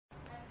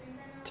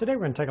Today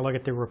we're going to take a look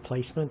at the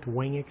replacement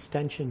wing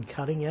extension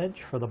cutting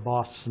edge for the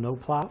Boss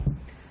Snowplow.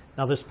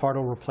 Now this part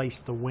will replace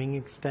the wing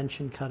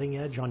extension cutting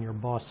edge on your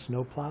Boss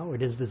Snowplow.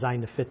 It is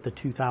designed to fit the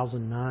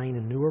 2009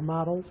 and newer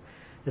models.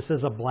 This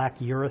is a black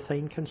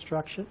urethane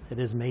construction. It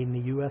is made in the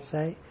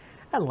USA.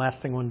 And the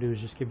last thing I want to do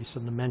is just give you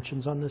some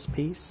dimensions on this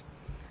piece.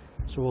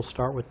 So we'll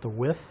start with the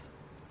width.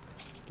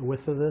 The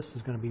width of this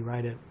is going to be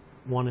right at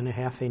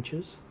 1.5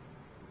 inches.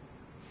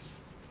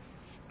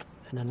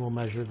 And then we'll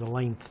measure the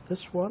length.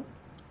 This one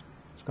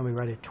is going to be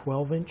right at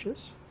 12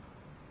 inches.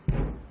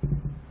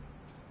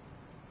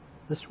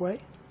 This way,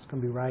 it's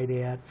going to be right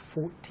at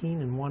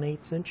 14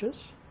 1/8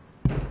 inches.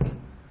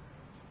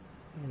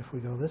 And if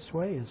we go this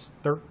way, is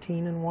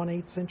 13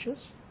 1/8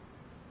 inches.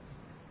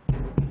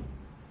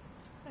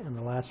 And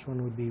the last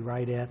one would be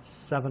right at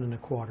 7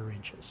 1/4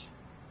 inches.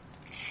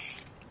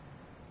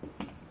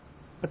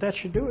 But that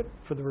should do it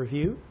for the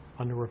review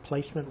on the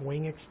replacement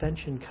wing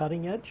extension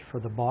cutting edge for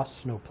the Boss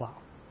Snowplow.